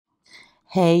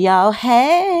Hey y'all,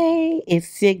 hey,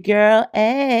 it's your girl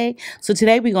A. So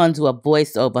today we're going to do a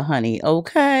voiceover, honey,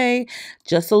 okay?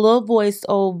 Just a little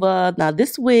voiceover. Now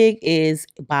this wig is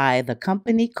by the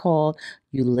company called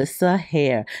Yolissa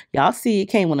Hair. Y'all see it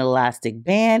came with an elastic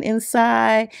band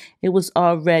inside. It was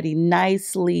already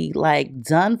nicely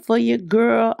done for your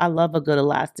girl. I love a good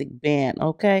elastic band,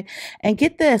 okay? And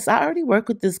get this, I already worked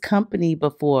with this company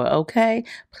before, okay?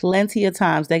 Plenty of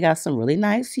times. They got some really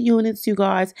nice units, you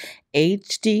guys.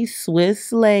 HD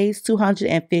Swiss lace,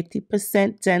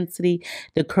 250% density.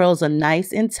 The curls are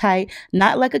nice and tight,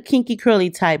 not like a kinky curly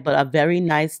type, but a very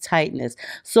nice tightness.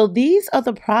 So these are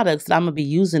the products that I'm gonna be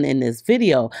using in this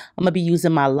video. I'm gonna be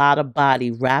using my Lotta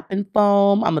Body wrapping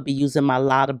foam. I'm gonna be using my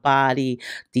Lotta Body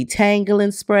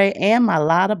detangling spray and my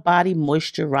Lotta Body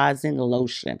moisturizing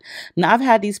lotion. Now I've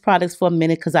had these products for a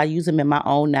minute because I use them in my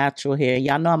own natural hair.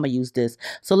 Y'all know I'm gonna use this.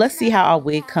 So let's see how our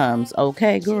wig comes.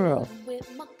 Okay, girl.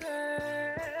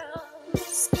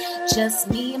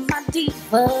 Just me and my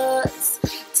divas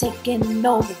taking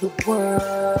over the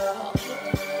world.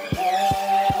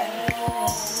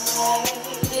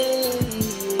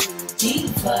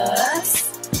 Divas.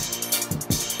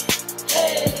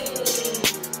 Hey,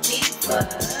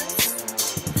 divas.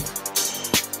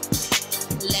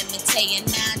 Let me tell you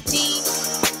now, D-I-V-A-S,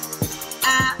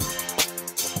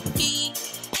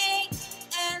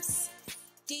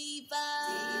 divas.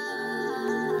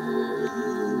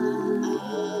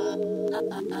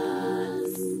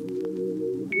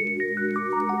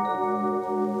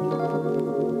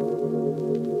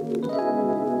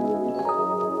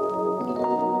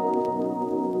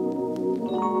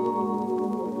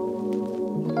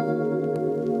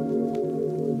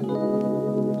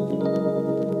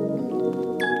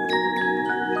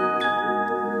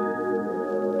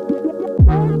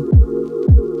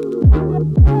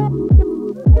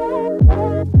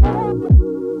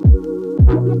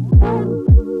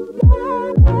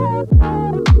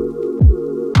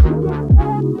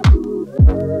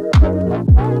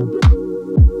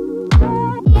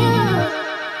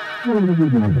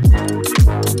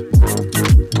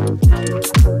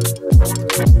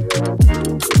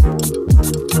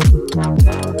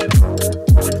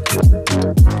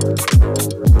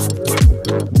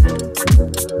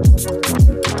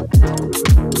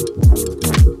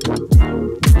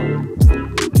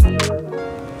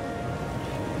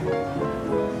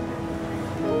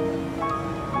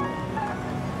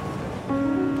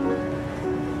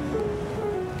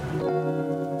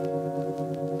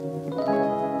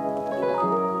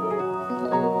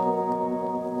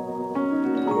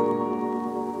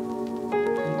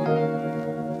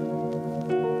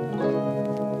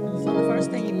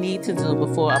 To do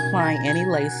before applying any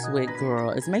lace wig, girl,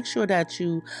 is make sure that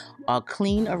you are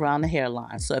clean around the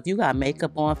hairline. So if you got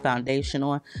makeup on, foundation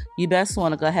on, you best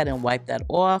want to go ahead and wipe that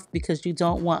off because you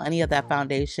don't want any of that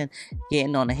foundation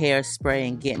getting on the hairspray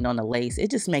and getting on the lace. It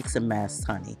just makes a mess,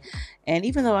 honey. And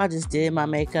even though I just did my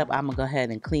makeup, I'm gonna go ahead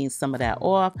and clean some of that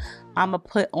off. I'm gonna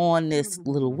put on this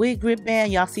little wig grip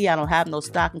band. Y'all see I don't have no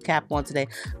stocking cap on today.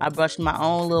 I brushed my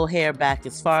own little hair back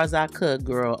as far as I could,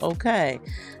 girl. Okay.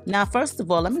 Now, first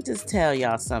of all, let me just tell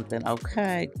y'all something,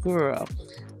 okay, girl.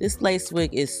 This lace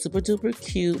wig is super duper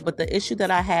cute, but the issue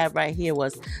that I had right here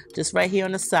was just right here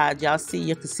on the side. Y'all see,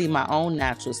 you can see my own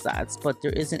natural sides, but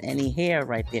there isn't any hair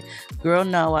right there. Girl,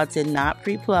 no, I did not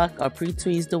pre-pluck or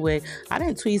pre-tweeze the wig. I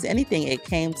didn't tweeze anything. It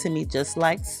came to me just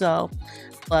like so.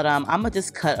 But I'm going to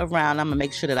just cut around. I'm going to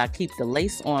make sure that I keep the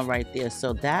lace on right there.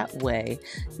 So that way,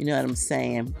 you know what I'm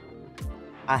saying,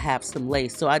 I have some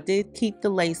lace. So I did keep the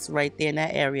lace right there in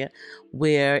that area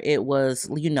where it was,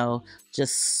 you know,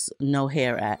 just no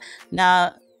hair at.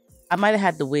 Now, I might have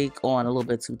had the wig on a little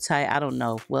bit too tight. I don't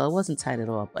know. Well, it wasn't tight at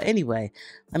all. But anyway,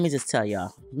 let me just tell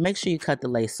y'all. Make sure you cut the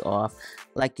lace off.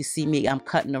 Like you see me, I'm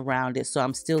cutting around it. So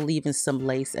I'm still leaving some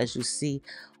lace, as you see,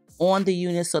 on the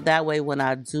unit. So that way, when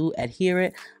I do adhere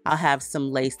it, I'll have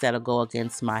some lace that'll go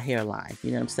against my hairline.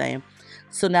 You know what I'm saying?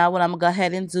 So now what I'm going to go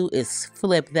ahead and do is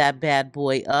flip that bad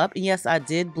boy up. And yes, I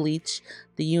did bleach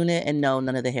the unit, and no,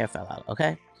 none of the hair fell out,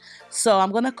 okay? So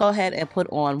I'm going to go ahead and put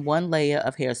on one layer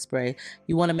of hairspray.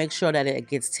 You want to make sure that it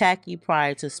gets tacky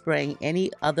prior to spraying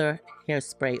any other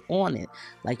hairspray on it.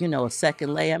 Like, you know, a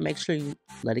second layer, make sure you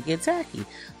let it get tacky.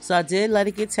 So I did let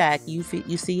it get tacky. You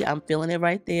see, I'm feeling it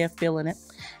right there, feeling it.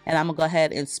 And I'm going to go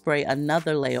ahead and spray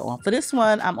another layer on. For this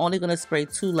one, I'm only going to spray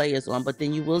 2 layers on, but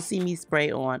then you will see me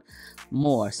spray on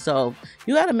more. So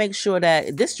you got to make sure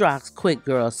that this dries quick,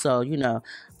 girl. So, you know,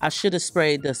 I should have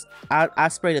sprayed this. I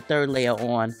sprayed a third layer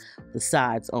on the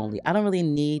sides only. I don't really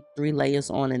need 3 layers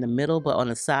on in the middle, but on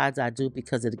the sides I do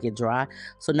because it'll get dry.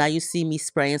 So now you see me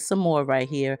spraying some more right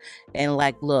here. And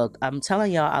like, look, I'm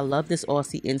telling y'all, I love this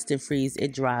Aussie Instant Freeze.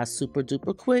 It dries super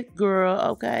duper quick, girl,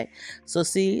 okay? So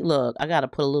see, look, I got to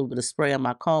put a little bit of spray on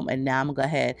my comb, and now I'm going to go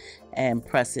ahead and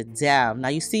press it down. Now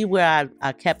you see where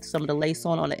I kept some of the lace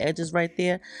on the edges right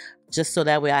there? Just so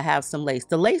that way I have some lace.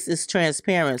 The lace is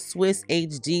transparent, Swiss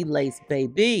HD lace,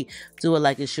 baby. Do it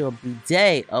like it's your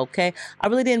bidet, okay? I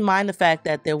really didn't mind the fact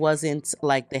that there wasn't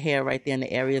like the hair right there in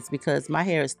the areas because my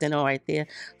hair is thinner right there.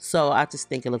 So I just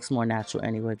think it looks more natural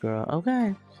anyway, girl,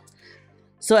 okay?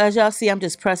 So as y'all see, I'm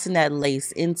just pressing that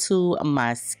lace into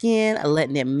my skin,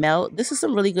 letting it melt. This is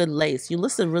some really good lace.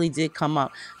 Yolissa really did come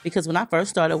up because when I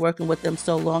first started working with them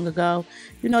so long ago,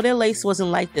 you know, their lace wasn't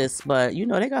like this, but you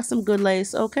know, they got some good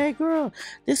lace. Okay, girl.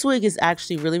 This wig is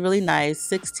actually really, really nice.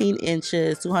 16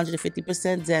 inches,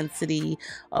 250% density.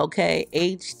 Okay,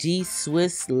 HD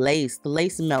Swiss lace. The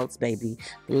lace melts, baby.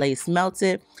 The lace melts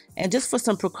it. And just for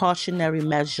some precautionary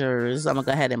measures, I'm going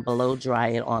to go ahead and blow dry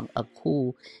it on a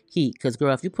cool heat. Because,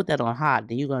 girl, if you put that on hot,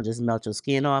 then you're going to just melt your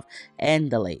skin off and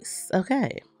the lace.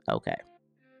 Okay. Okay.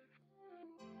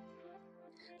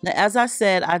 Now, as I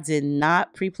said, I did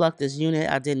not pre-pluck this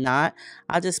unit. I did not.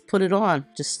 I just put it on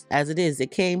just as it is. It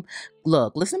came.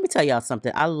 Look, listen, let me tell y'all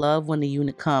something. I love when the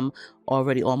unit come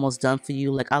already almost done for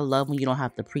you. Like, I love when you don't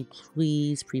have to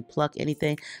pre-tweeze, pre-pluck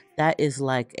anything. That is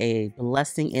like a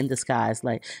blessing in disguise.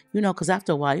 Like, you know, because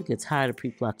after a while you get tired of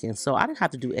pre-plucking. So I didn't have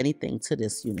to do anything to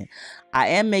this unit. I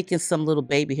am making some little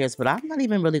baby hairs, but I'm not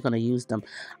even really going to use them.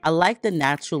 I like the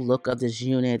natural look of this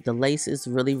unit. The lace is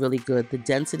really, really good. The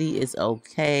density is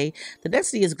okay. The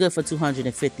density is good for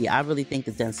 250. I really think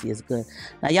the density is good.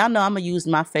 Now, y'all know I'm going to use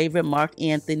my favorite Marc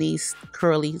Anthony's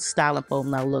curly styling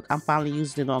foam. Now, look, I'm finally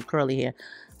using it on curly hair.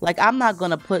 Like, I'm not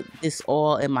going to put this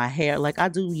all in my hair. Like, I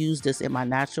do use this in my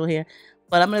natural hair.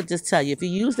 But I'm going to just tell you, if you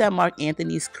use that Marc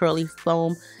Anthony's curly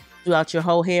foam throughout your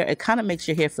whole hair, it kind of makes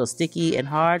your hair feel sticky and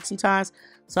hard sometimes.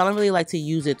 So I don't really like to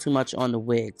use it too much on the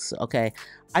wigs, okay?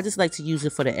 I just like to use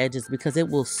it for the edges because it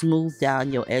will smooth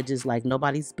down your edges like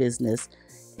nobody's business.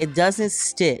 It doesn't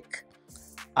stick,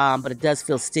 but it does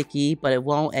feel sticky, but it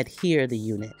won't adhere the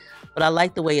unit. But I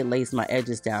like the way it lays my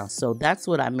edges down. So that's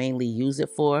what I mainly use it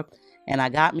for. And I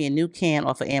got me a new can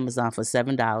off of Amazon for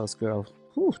 $7, girl.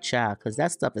 Whew, child, because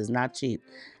that stuff is not cheap.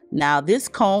 Now, this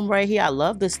comb right here, I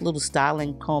love this little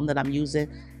styling comb that I'm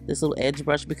using, this little edge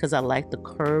brush, because I like the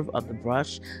curve of the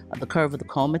brush, the curve of the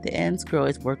comb at the ends. Girl,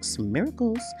 it works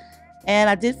miracles. And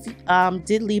I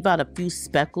did leave out a few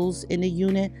speckles in the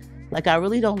unit. Like, I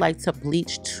really don't like to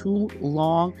bleach too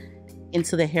long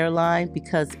into the hairline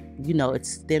because, you know,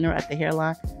 it's thinner at the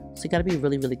hairline. So you got to be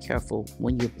really, really careful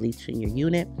when you're bleaching your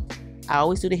unit. I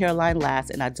always do the hairline last,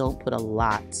 and I don't put a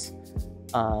lot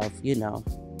of, you know,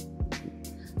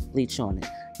 bleach on it.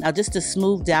 Now, just to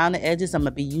smooth down the edges, I'm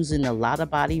going to be using a lot of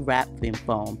body wrapping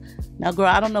foam. Now, girl,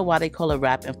 I don't know why they call it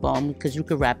wrapping foam because you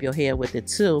could wrap your hair with it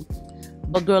too.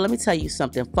 But, girl, let me tell you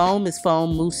something. Foam is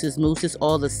foam, mousse is mousse. It's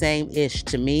all the same-ish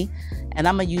to me. And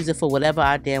I'm going to use it for whatever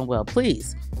I damn well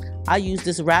please. I use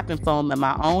this wrapping foam in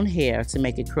my own hair to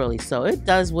make it curly. So it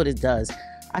does what it does.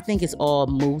 I think it's all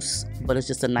mousse, but it's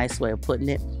just a nice way of putting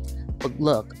it. But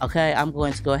look, okay, I'm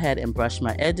going to go ahead and brush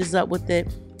my edges up with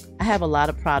it. I have a lot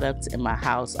of products in my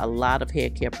house, a lot of hair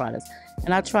care products,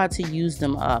 and I try to use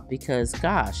them up because,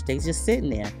 gosh, they just sitting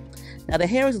there. Now, the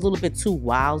hair is a little bit too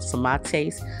wild for my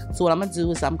taste, so what I'm going to do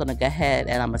is I'm going to go ahead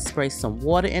and I'm going to spray some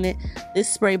water in it.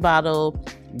 This spray bottle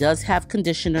does have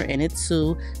conditioner in it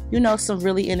too. You know, some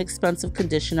really inexpensive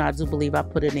conditioner. I do believe I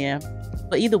put in there.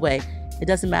 But either way, it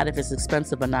doesn't matter if it's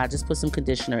expensive or not. Just put some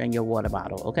conditioner in your water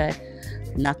bottle, okay?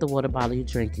 Not the water bottle you're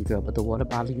drinking, girl, but the water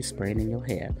bottle you're spraying in your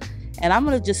hair. And I'm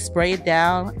going to just spray it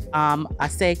down. I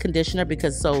say conditioner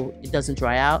because so it doesn't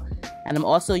dry out. And I'm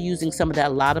also using some of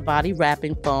that lot of body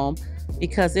wrapping foam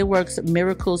because it works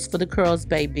miracles for the curls,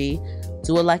 baby.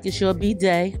 Do it like it's your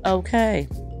bidet, okay?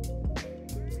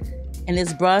 And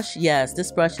this brush, yes,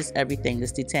 this brush is everything,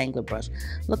 this detangler brush.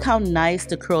 Look how nice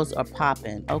the curls are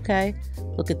popping, okay?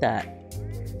 Look at that.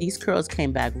 These curls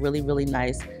came back really, really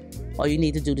nice. All you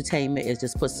need to do to tame it is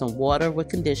just put some water with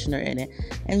conditioner in it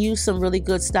and use some really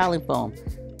good styling foam.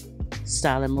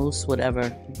 Styling mousse,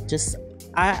 whatever. Just,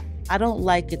 I don't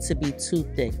like it to be too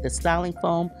thick. The styling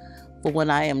foam, for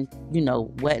when I am, you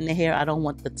know, wetting the hair, I don't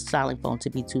want the styling foam to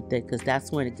be too thick because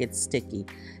that's when it gets sticky.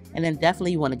 And then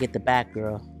definitely you want to get the back,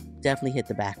 girl. Definitely hit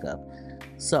the back up.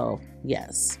 So,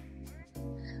 yes.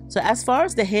 So as far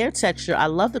as the hair texture, I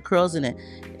love the curls in it.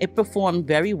 It performed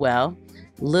very well.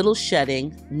 little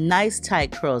shedding, nice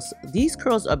tight curls. These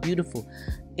curls are beautiful.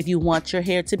 If you want your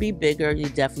hair to be bigger, you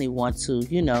definitely want to,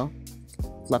 you know,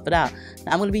 fluff it out.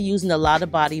 Now, I'm going to be using the Lot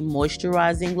of Body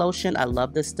moisturizing lotion. I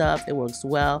love this stuff. It works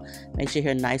well. Makes your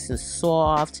hair nice and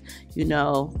soft. You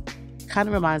know, kind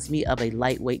of reminds me of a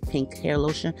lightweight pink hair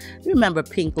lotion. You remember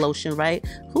pink lotion, right?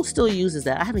 Who still uses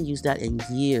that? I haven't used that in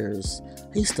years.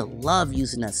 I used to love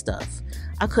using that stuff.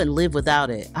 I couldn't live without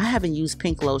it. I haven't used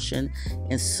pink lotion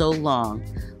in so long.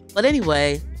 But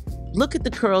anyway, look at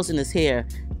the curls in his hair.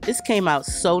 This came out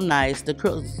so nice. The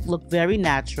curls look very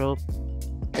natural.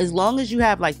 As long as you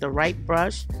have like the right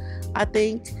brush, I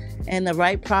think, and the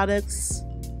right products,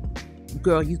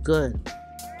 girl, you good.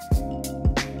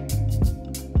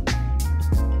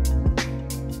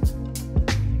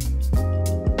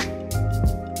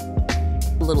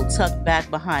 A little tuck back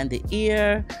behind the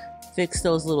ear. Fix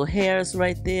those little hairs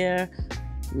right there.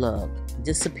 Look,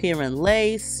 disappearing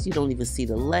lace. You don't even see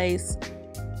the lace.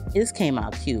 This came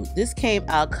out cute. This came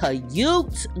out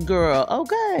cute, girl.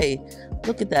 Okay.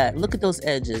 Look at that. Look at those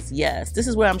edges. Yes. This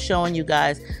is where I'm showing you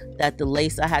guys that the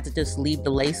lace, I had to just leave the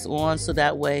lace on so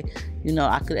that way, you know,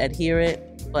 I could adhere it.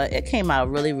 But it came out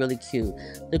really, really cute.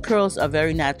 The curls are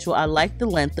very natural. I like the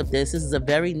length of this. This is a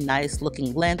very nice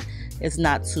looking length. It's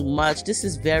not too much. This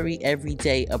is very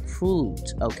everyday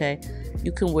approved, okay?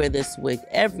 You can wear this wig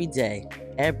every day.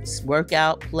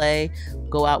 Workout, play,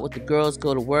 go out with the girls,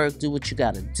 go to work, do what you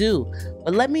gotta do.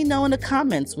 But let me know in the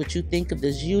comments what you think of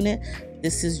this unit.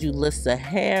 This is Yolissa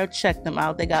Hair. Check them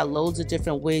out. They got loads of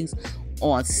different wigs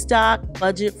on stock,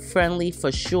 budget friendly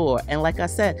for sure. And like I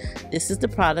said, this is the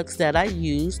products that I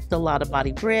use, the Lot of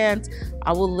Body brand.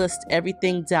 I will list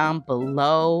everything down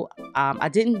below. I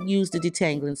didn't use the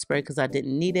detangling spray because I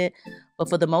didn't need it, but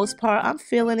for the most part, I'm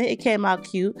feeling it. It came out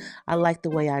cute. I like the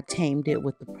way I tamed it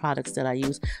with the products that I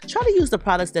use. Try to use the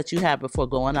products that you have before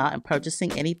going out and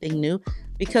purchasing anything new,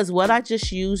 because what I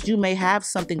just used, you may have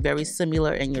something very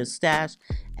similar in your stash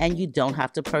and you don't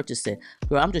have to purchase it.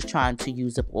 Girl, I'm just trying to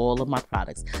use up all of my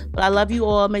products. But I love you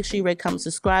all. Make sure you rate, comment,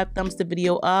 subscribe, thumbs the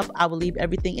video up. I will leave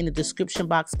everything in the description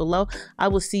box below. I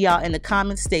will see y'all in the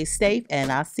comments. Stay safe,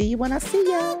 and I'll see you when I see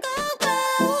y'all.